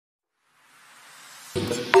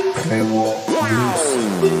Brewog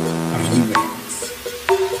Are you ready?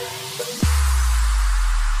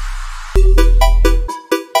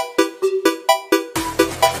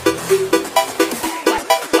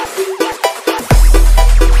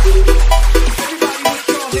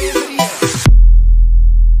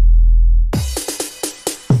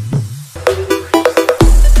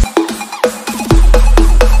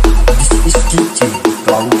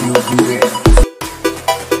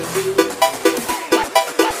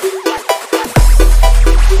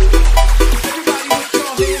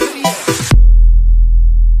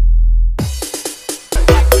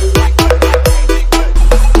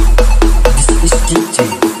 This is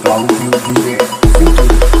djterbaru.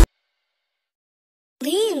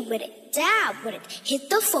 Lean with it, dab with it, hit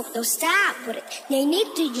the folk, don't stop with it. They need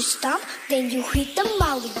to you stomp, then you hit the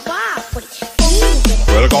molly bob with it. Lean with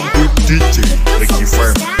it, Welcome to DJ Ricky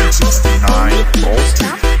Firm 69 Frosty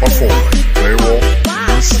performing Brewog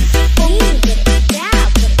music. lean with it, dab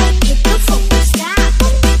with it, hit the folk, don't stop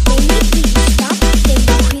with it. They need to you stomp, then you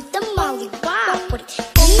hit the molly bob with it. Lean with it, dab with it, hit the folk, don't stop with it. They need to you stomp, then you hit the molly bob with it. Lean with it, dab with it, hit the folk, don't stop with it. They need to you stomp, then you hit the molly bob with it.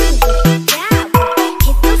 Lean with it, dab with it, hit the folk, don't stop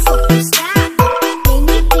with it. They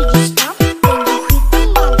need to you stomp, then you hit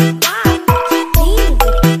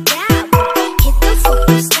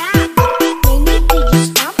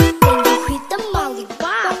the molly bob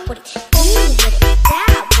with it. Lean with it, dab with it, hit the folk, don't stop with it.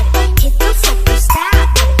 They need to you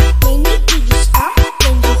stomp,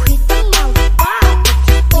 then you hit the molly bob with it.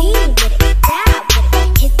 Lean with it, dab with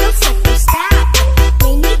it, hit the folk, don't stop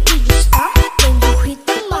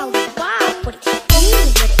with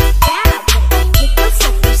it.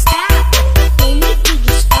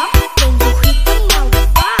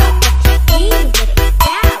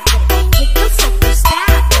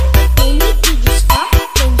 They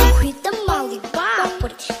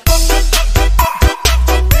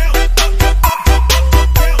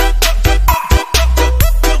need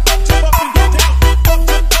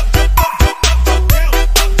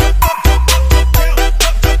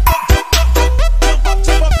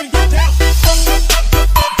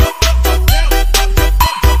to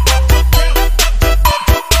you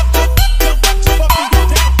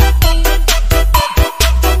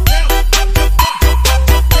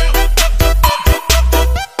stomp, then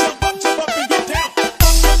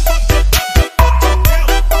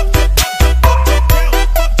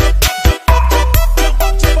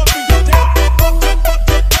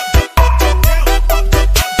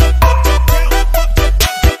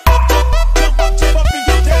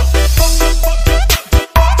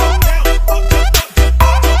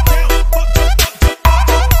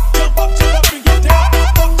hit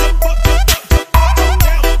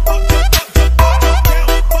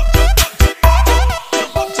the molly bob with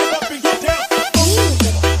it. Lean with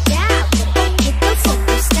it, dab with it, hit the folk,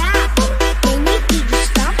 don't stop with it. They need to you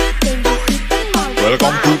stomp, then you hit the molly bob with it.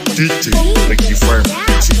 Welcome to DJ Ricky Firm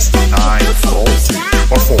 69 Frosty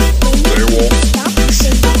performing Brewog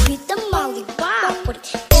music.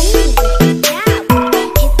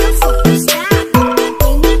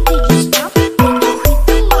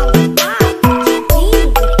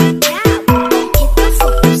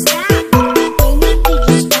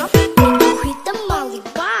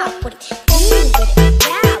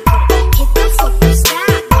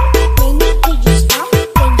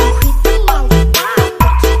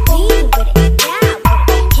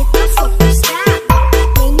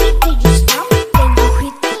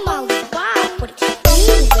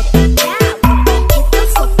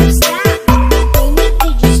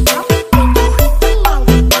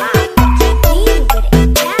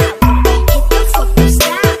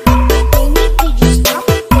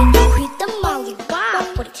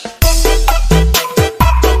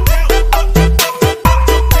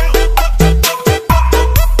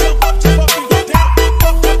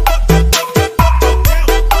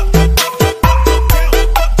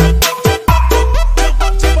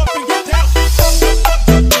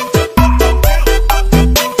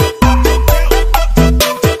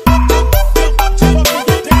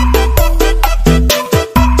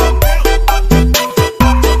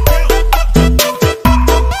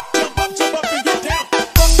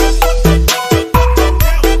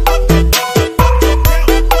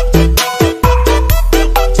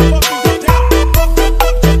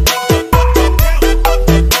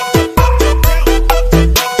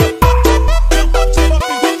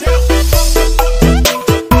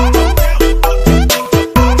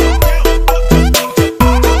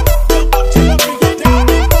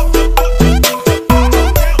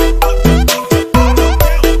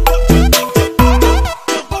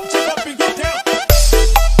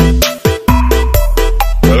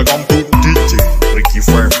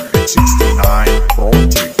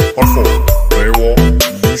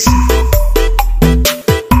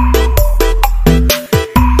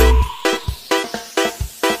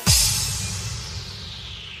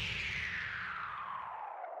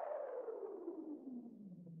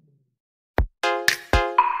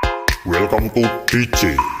 Welcome to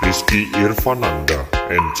DJ Rizky Irfananda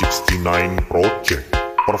and 69 Project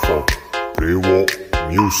perform Brewog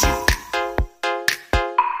Music.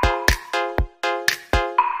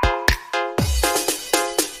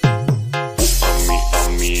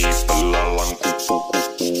 Ami-ami belalang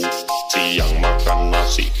kupu-kupu, siang makan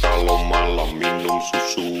nasi kalau malam minum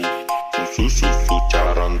susu. Susu-susu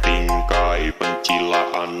jaran tingkai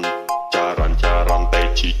pencilaan, jaran-jaran teh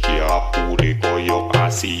cici apure koyo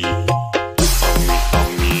asi.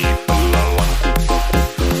 Ami-ami belalang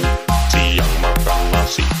kupu-kupu, siang makan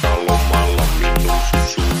nasi kalau malam minum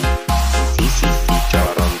susu. Susu-susu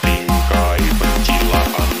jaran tingkai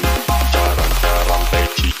pencilaan, jaran-jaran teh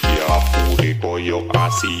cici apure koyo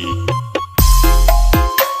asi.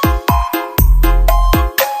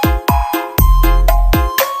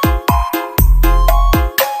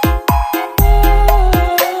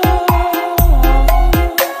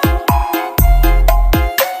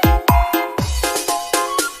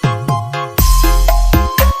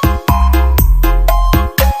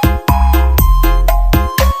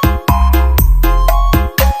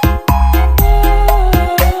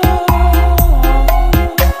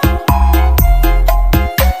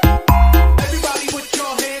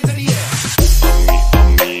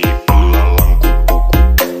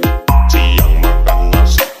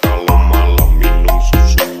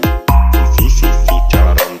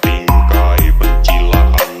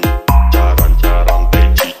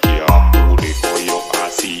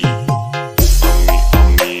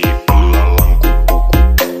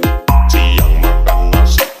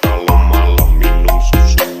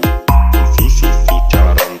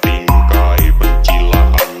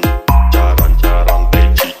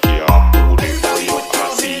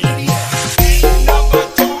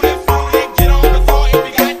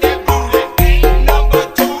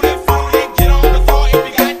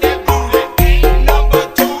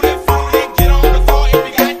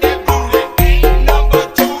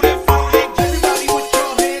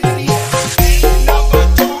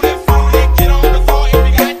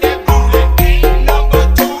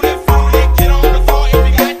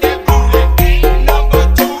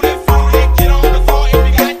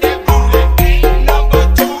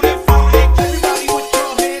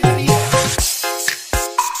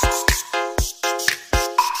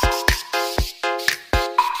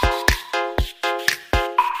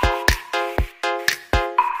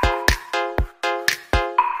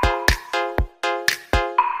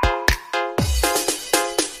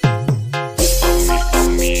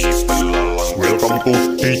 Welcome to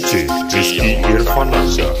DJ Rizky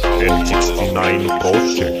Irfananda and 69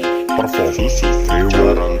 Project perform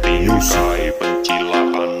Brewog Music.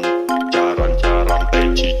 Pencilaan, jaran-jaran teh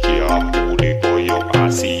cici apure koyo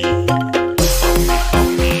asi.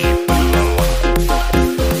 Ami-ami belalang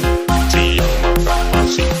kupu-kupu, siang makan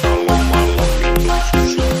nasi kalau malam minum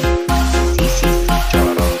susu. Susu-susu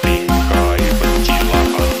jaran tingkai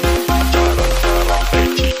pencilaan, jaran-jaran teh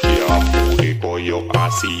cici apure koyo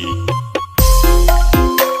asi.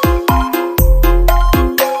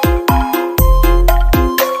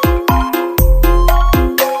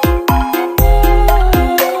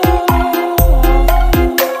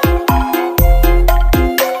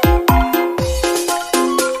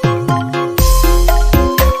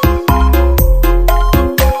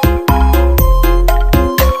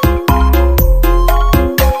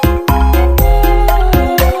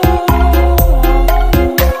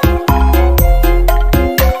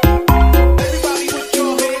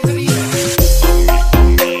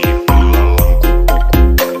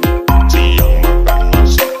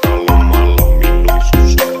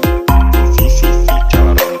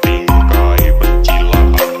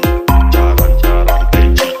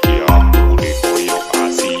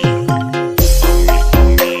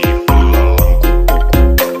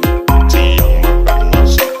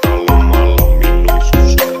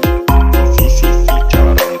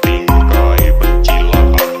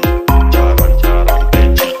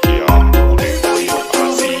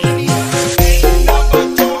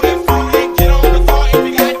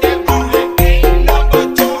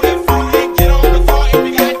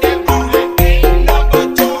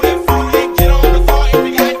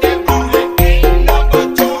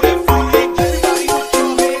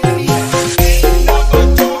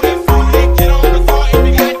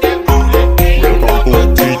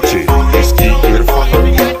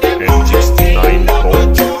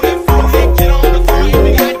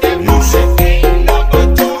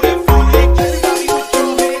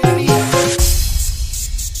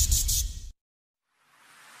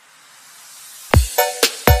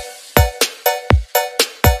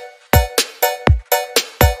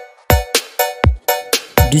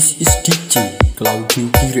 This is DJ Claudio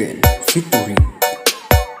Kiren featuring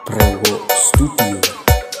Brewog Studio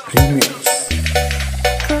Remix.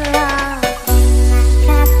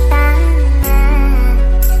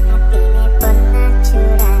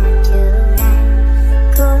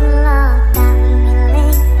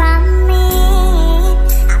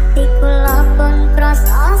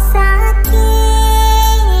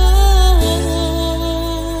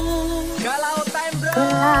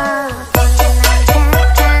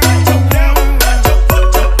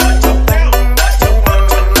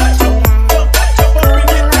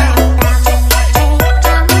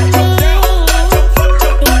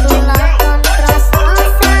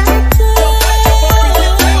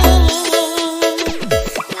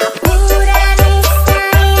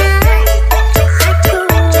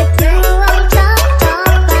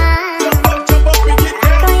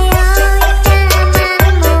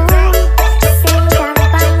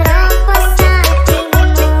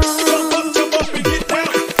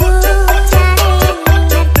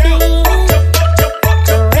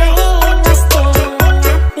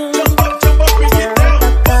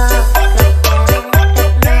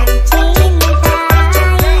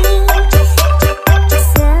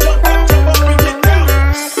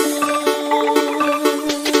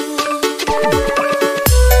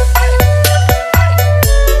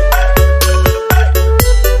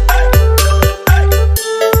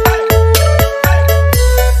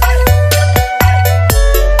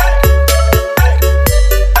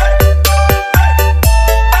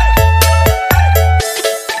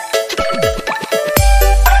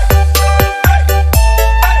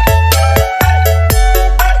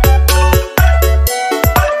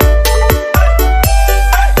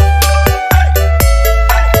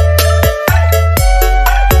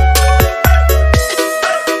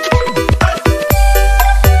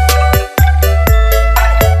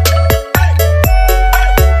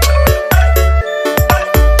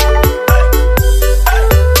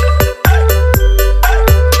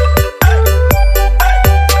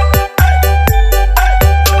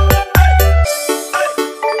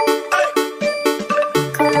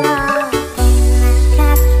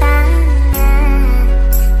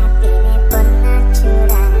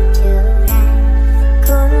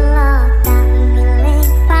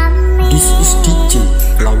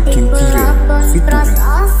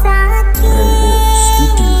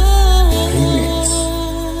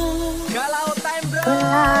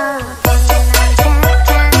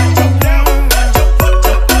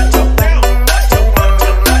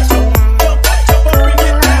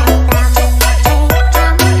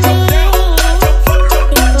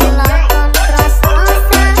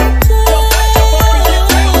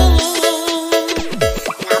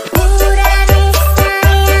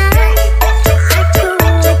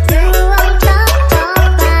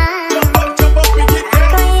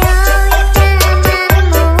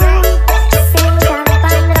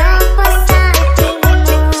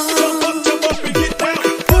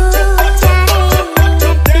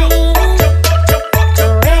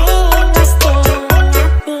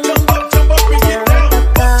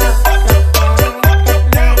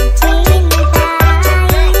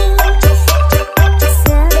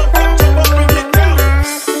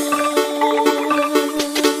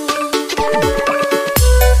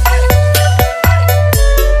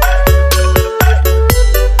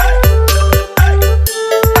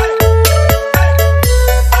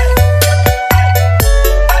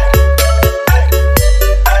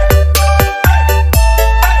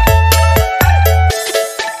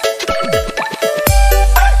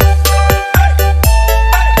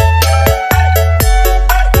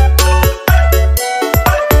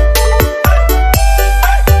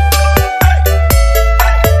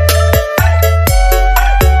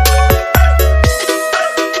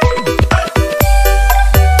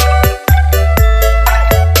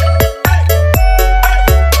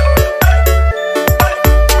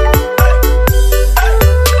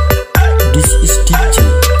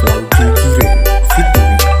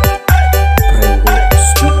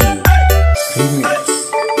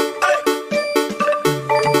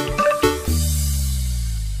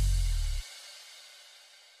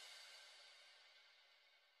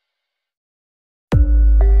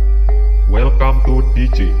 Welcome to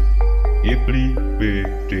DJ Ibli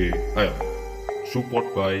BDL, support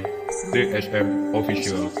by DSM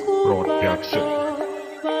Official Production.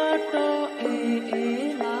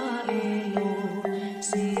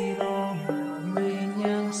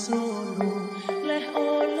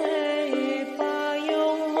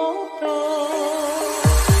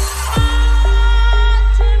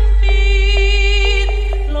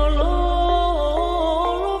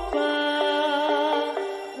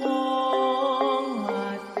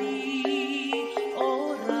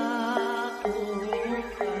 What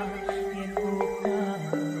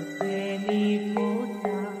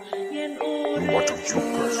do you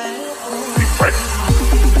guys? Be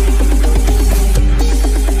ready.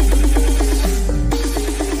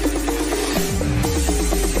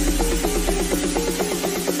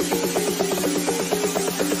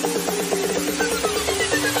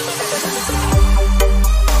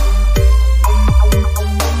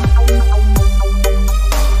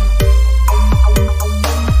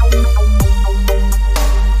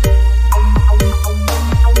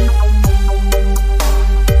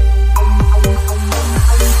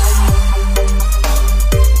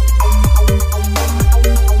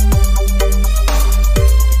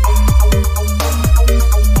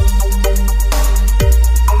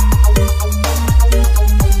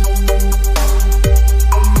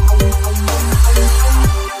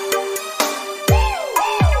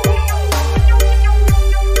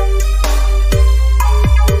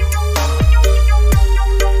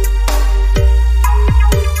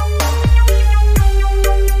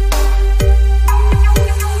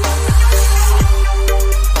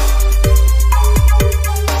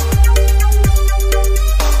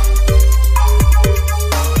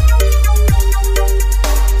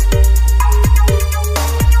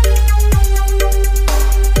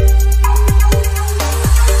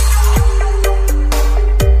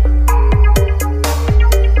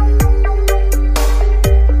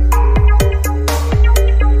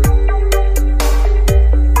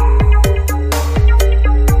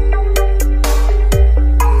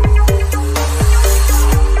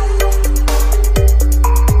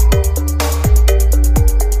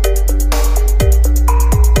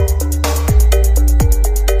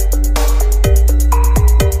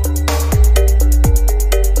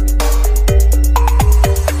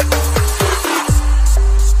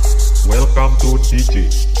 Welcome to DJ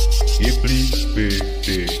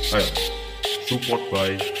BDL, support by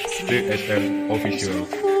DSM Official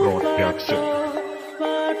Production.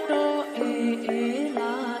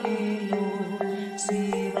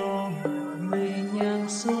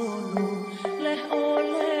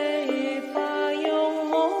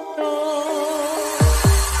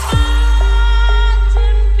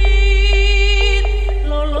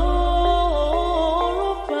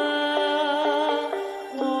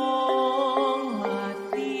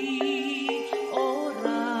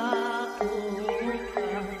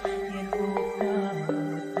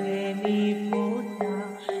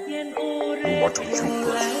 What do you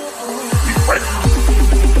guys? Be ready.